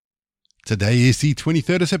Today is the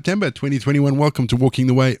 23rd of September, 2021. Welcome to Walking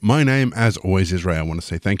the Way. My name, as always, is Ray. I want to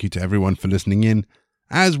say thank you to everyone for listening in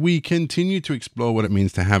as we continue to explore what it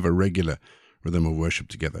means to have a regular rhythm of worship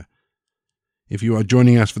together. If you are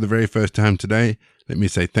joining us for the very first time today, let me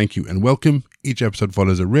say thank you and welcome. Each episode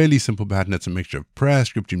follows a really simple pattern. It's a mixture of prayer,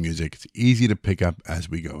 scripture, and music. It's easy to pick up as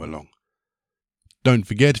we go along. Don't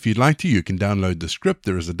forget, if you'd like to, you can download the script.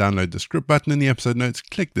 There is a download the script button in the episode notes.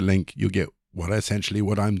 Click the link. You'll get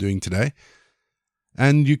what I'm doing today.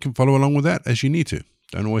 And you can follow along with that as you need to.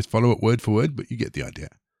 Don't always follow it word for word, but you get the idea.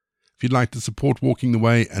 If you'd like to support Walking the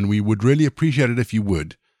Way, and we would really appreciate it if you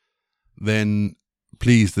would, then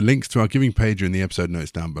please, the links to our giving page are in the episode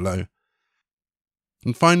notes down below.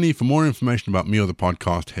 And finally, for more information about me or the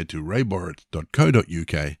podcast, head to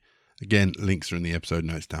rayborrett.co.uk. Again, links are in the episode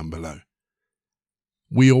notes down below.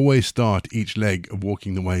 We always start each leg of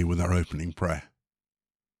Walking the Way with our opening prayer.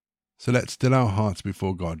 So let's still our hearts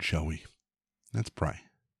before God, shall we? Let's pray.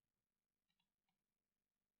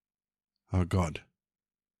 Our God,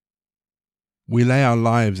 we lay our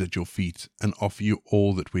lives at your feet and offer you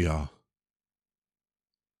all that we are.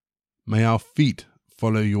 May our feet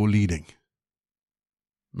follow your leading.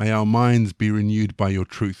 May our minds be renewed by your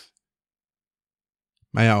truth.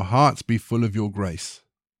 May our hearts be full of your grace.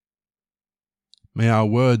 May our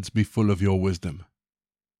words be full of your wisdom.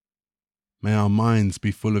 May our minds be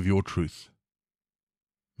full of your truth.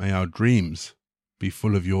 May our dreams be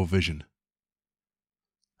full of your vision.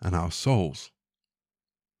 And our souls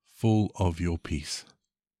full of your peace.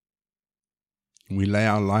 We lay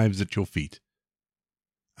our lives at your feet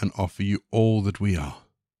and offer you all that we are.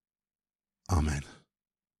 Amen.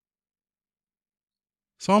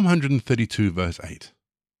 Psalm 132 verse 8.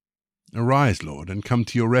 Arise, Lord, and come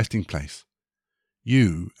to your resting place,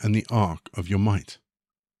 you and the ark of your might.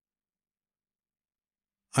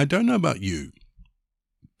 I don't know about you,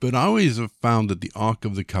 but I always have found that the Ark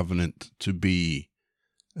of the Covenant to be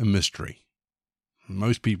a mystery.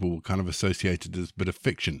 Most people will kind of associate it as a bit of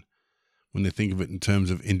fiction when they think of it in terms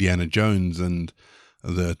of Indiana Jones and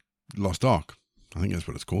the Lost Ark. I think that's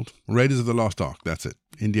what it's called. Raiders of the Lost Ark, that's it.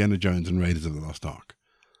 Indiana Jones and Raiders of the Lost Ark.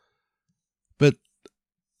 But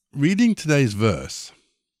reading today's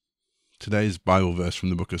Bible verse from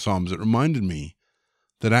the book of Psalms, it reminded me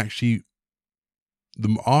that actually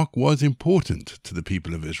the ark was important to the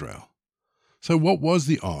people of Israel. So what was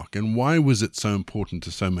the ark, and why was it so important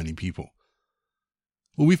to so many people?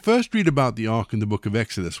 Well, we first read about the ark in the book of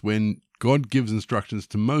Exodus when God gives instructions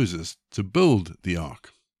to Moses to build the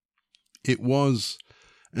ark. It was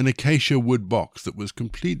an acacia wood box that was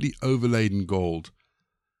completely overlaid in gold,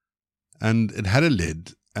 and it had a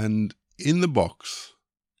lid, and in the box,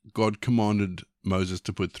 God commanded Moses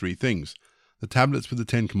to put three things: the tablets with the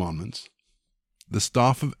 10 Commandments, the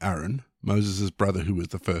staff of Aaron, Moses' brother who was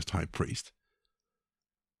the first high priest,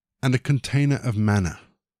 and a container of manna.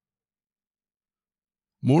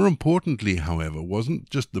 More importantly, however, wasn't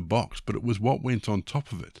just the box, but it was what went on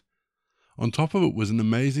top of it. On top of it was an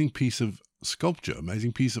amazing piece of sculpture,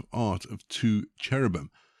 amazing piece of art of 2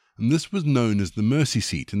 cherubim. And this was known as the mercy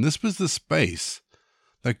seat. And this was the space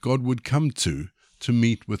that God would come to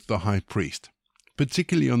meet with the high priest,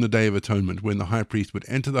 particularly on the Day of Atonement, when the high priest would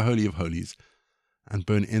enter the Holy of Holies and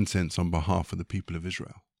burn incense on behalf of the people of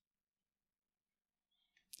Israel.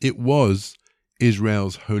 It was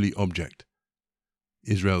Israel's holy object,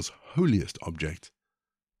 Israel's holiest object,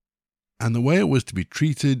 and the way it was to be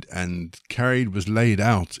treated and carried was laid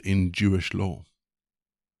out in Jewish law.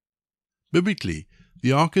 Biblically,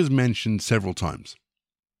 the ark is mentioned several times,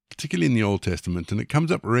 particularly in the Old Testament, and it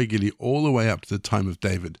comes up regularly all the way up to the time of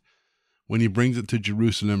David, when he brings it to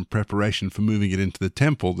Jerusalem in preparation for moving it into the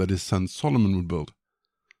temple that his son Solomon would build.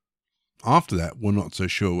 After that, we're not so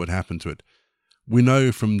sure what happened to it. We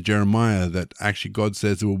know from Jeremiah that actually God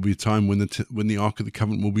says there will be a time when the Ark of the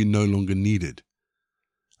Covenant will be no longer needed,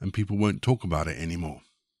 and people won't talk about it anymore.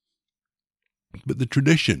 But the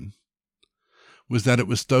tradition was that it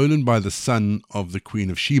was stolen by the son of the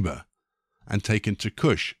Queen of Sheba and taken to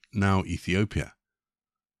Cush, now Ethiopia,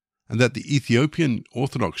 and that the Ethiopian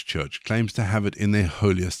Orthodox Church claims to have it in their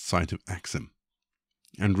holiest site of Axum.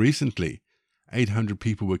 And recently, 800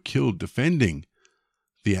 people were killed defending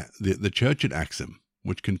the church at Axum,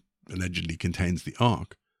 which allegedly contains the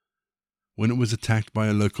Ark, when it was attacked by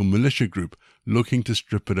a local militia group looking to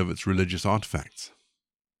strip it of its religious artifacts.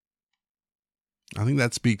 I think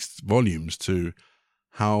that speaks volumes to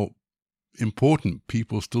how important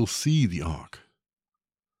people still see the Ark.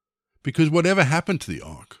 Because whatever happened to the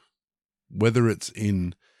Ark, whether it's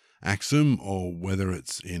in Axum or whether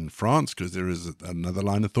it's in France, because there is another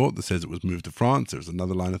line of thought that says it was moved to France, there's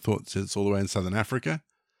another line of thought that says it's all the way in southern Africa.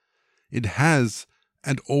 It has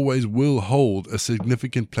and always will hold a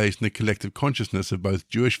significant place in the collective consciousness of both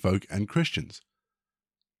Jewish folk and Christians.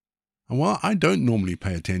 And while I don't normally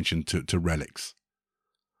pay attention to relics,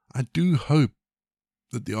 I do hope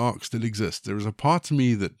that the Ark still exists. There is a part of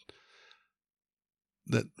me that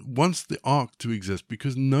wants the Ark to exist,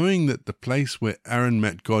 because knowing that the place where Aaron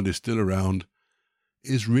met God is still around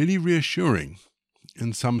is really reassuring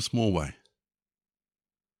in some small way.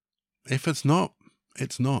 If it's not,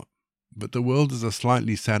 it's not. But the world is a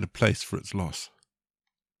slightly sadder place for its loss.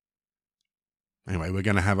 Anyway, we're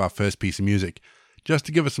going to have our first piece of music, just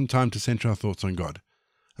to give us some time to center our thoughts on God.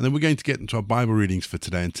 And then we're going to get into our Bible readings for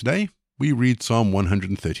today. And today, we read Psalm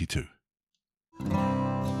 132.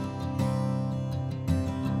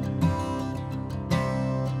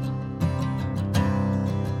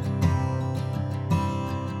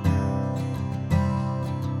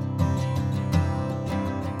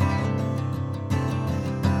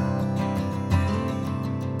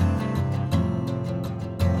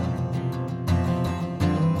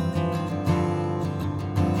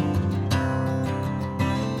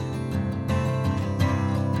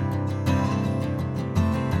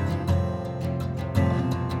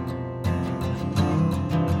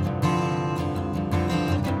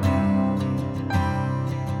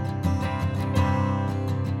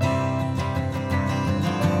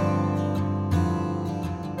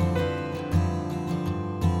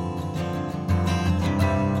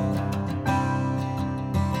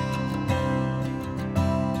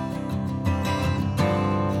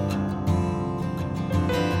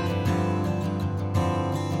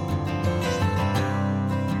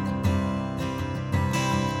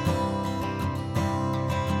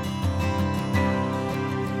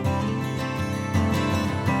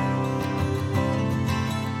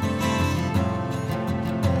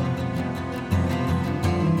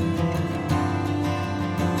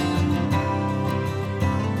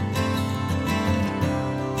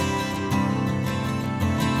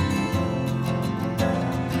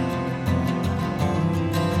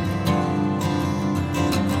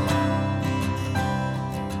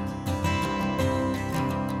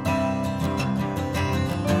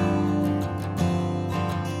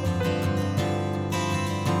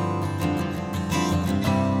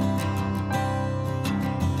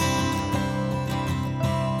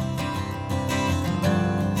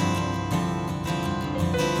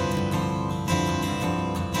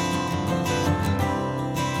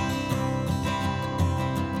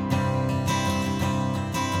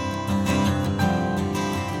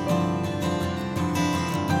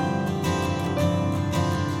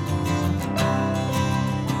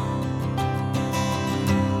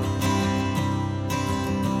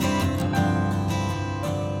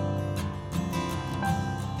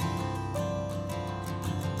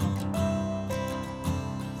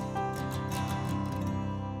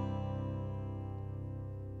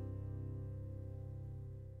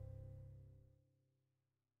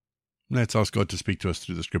 Let's ask God to speak to us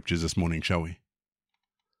through the scriptures this morning, shall we?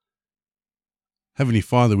 Heavenly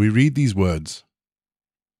Father, we read these words,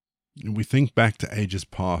 and we think back to ages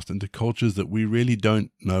past and to cultures that we really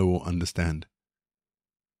don't know or understand.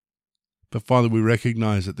 But Father, we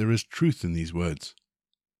recognize that there is truth in these words.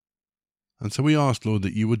 And so we ask, Lord,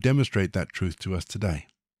 that you would demonstrate that truth to us today.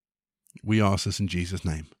 We ask this in Jesus'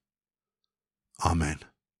 name. Amen.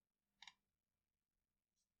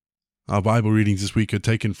 Our Bible readings this week are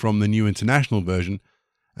taken from the New International Version,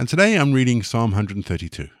 and today I'm reading Psalm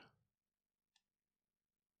 132.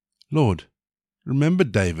 Lord, remember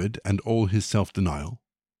David and all his self-denial.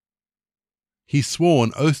 He swore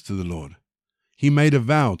an oath to the Lord. He made a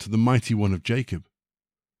vow to the Mighty One of Jacob.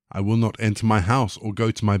 I will not enter my house or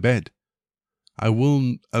go to my bed. I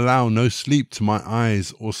will allow no sleep to my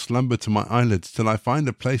eyes or slumber to my eyelids till I find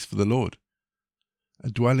a place for the Lord, a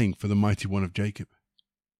dwelling for the Mighty One of Jacob.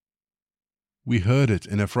 We heard it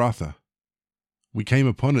in Ephrathah. We came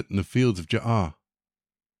upon it in the fields of Jaar.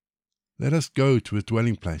 Let us go to his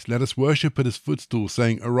dwelling place. Let us worship at his footstool,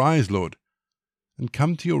 saying, Arise, Lord, and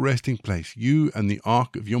come to your resting place, you and the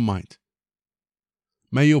ark of your might.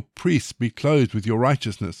 May your priests be clothed with your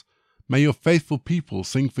righteousness. May your faithful people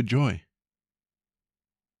sing for joy.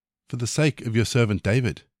 For the sake of your servant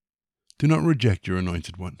David, do not reject your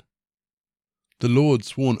anointed one. The Lord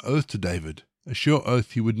swore an oath to David, a sure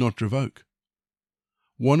oath he would not revoke.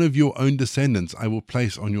 One of your own descendants I will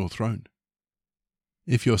place on your throne.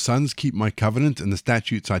 If your sons keep my covenant and the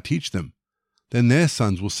statutes I teach them, then their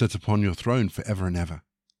sons will sit upon your throne forever and ever.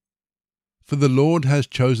 For the Lord has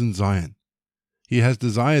chosen Zion. He has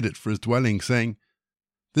desired it for his dwelling, saying,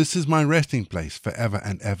 This is my resting place forever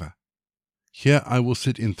and ever. Here I will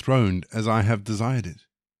sit enthroned as I have desired it.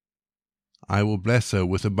 I will bless her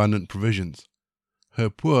with abundant provisions. Her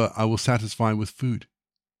poor I will satisfy with food.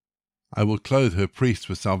 I will clothe her priests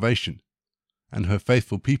with salvation, and her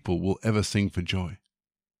faithful people will ever sing for joy.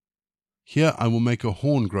 Here I will make a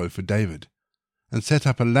horn grow for David, and set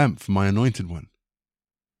up a lamp for my anointed one.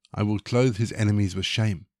 I will clothe his enemies with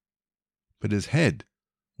shame, but his head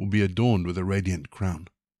will be adorned with a radiant crown.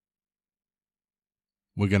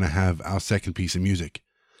 We're going to have our second piece of music,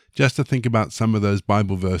 just to think about some of those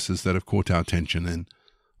Bible verses that have caught our attention, and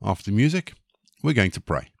after music, we're going to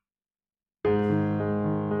pray.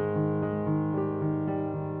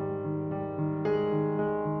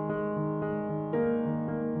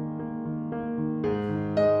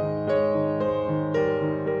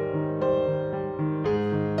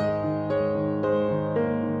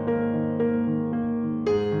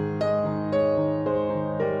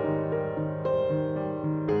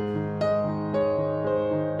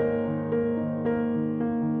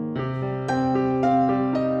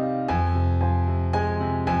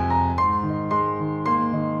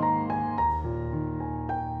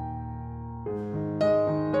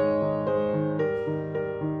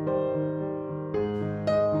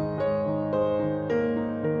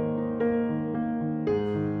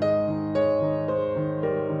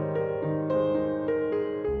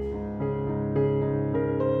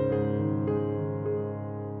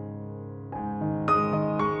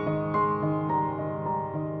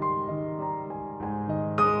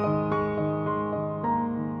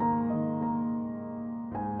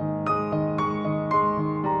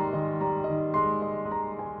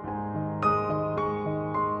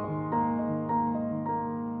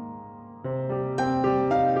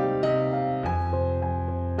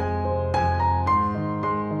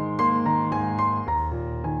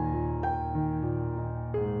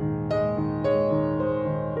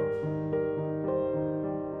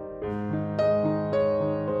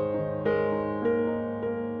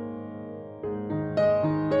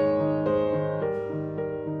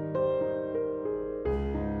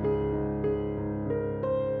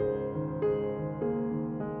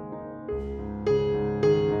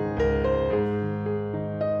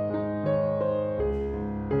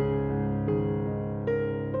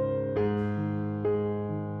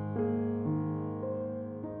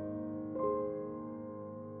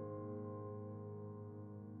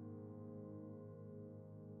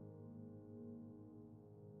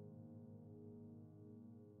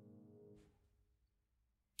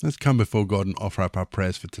 Let's come before God and offer up our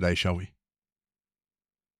prayers for today, shall we?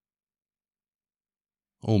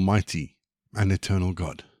 Almighty and eternal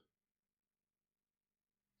God,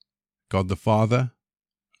 God the Father,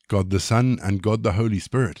 God the Son, and God the Holy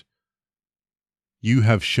Spirit, you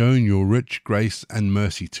have shown your rich grace and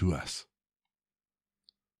mercy to us.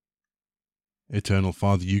 Eternal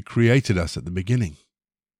Father, you created us at the beginning.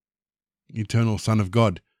 Eternal Son of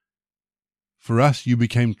God, for us you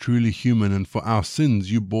became truly human, and for our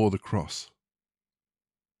sins you bore the cross.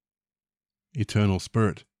 Eternal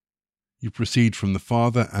Spirit, you proceed from the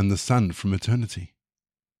Father and the Son from eternity,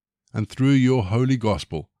 and through your holy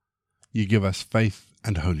gospel you give us faith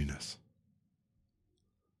and holiness.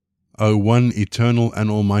 O one eternal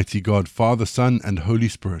and almighty God, Father, Son, and Holy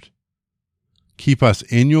Spirit, keep us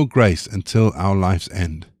in your grace until our life's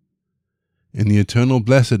end, in the eternal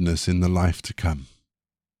blessedness in the life to come.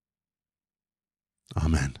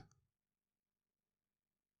 Amen.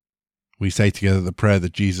 We say together the prayer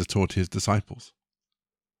that Jesus taught his disciples.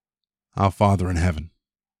 Our Father in heaven,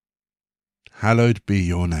 hallowed be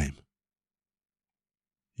your name.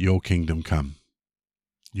 Your kingdom come,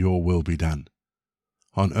 your will be done,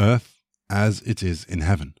 on earth as it is in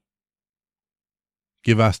heaven.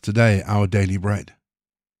 Give us today our daily bread.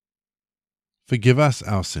 Forgive us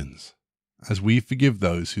our sins, as we forgive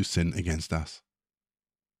those who sin against us.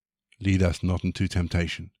 Lead us not into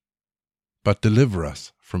temptation, but deliver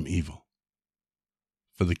us from evil.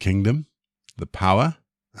 For the kingdom, the power,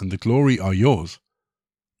 and the glory are yours,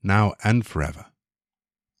 now and forever.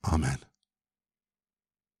 Amen.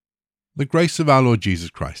 The grace of our Lord Jesus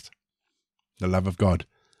Christ, the love of God,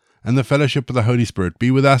 and the fellowship of the Holy Spirit be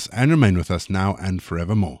with us and remain with us now and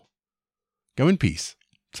forevermore. Go in peace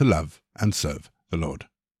to love and serve the Lord.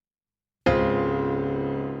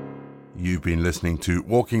 You've been listening to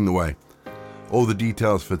Walking the Way. All the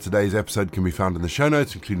details for today's episode can be found in the show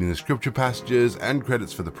notes, including the scripture passages and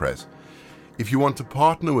credits for the press. If you want to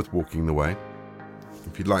partner with Walking the Way,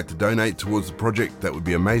 if you'd like to donate towards the project, that would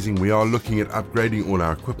be amazing. We are looking at upgrading all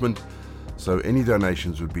our equipment, so any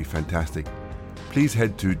donations would be fantastic. Please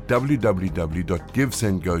head to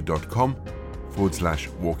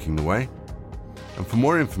www.givesendgo.com/walkingtheway. And for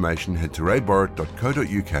more information, head to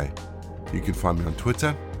rayborrett.co.uk. You can find me on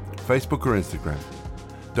Twitter, Facebook or Instagram.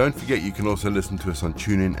 Don't forget you can also listen to us on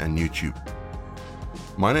TuneIn and YouTube.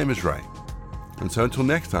 My name is Ray, and so until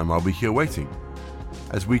next time I'll be here waiting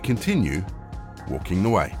as we continue walking the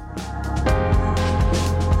way.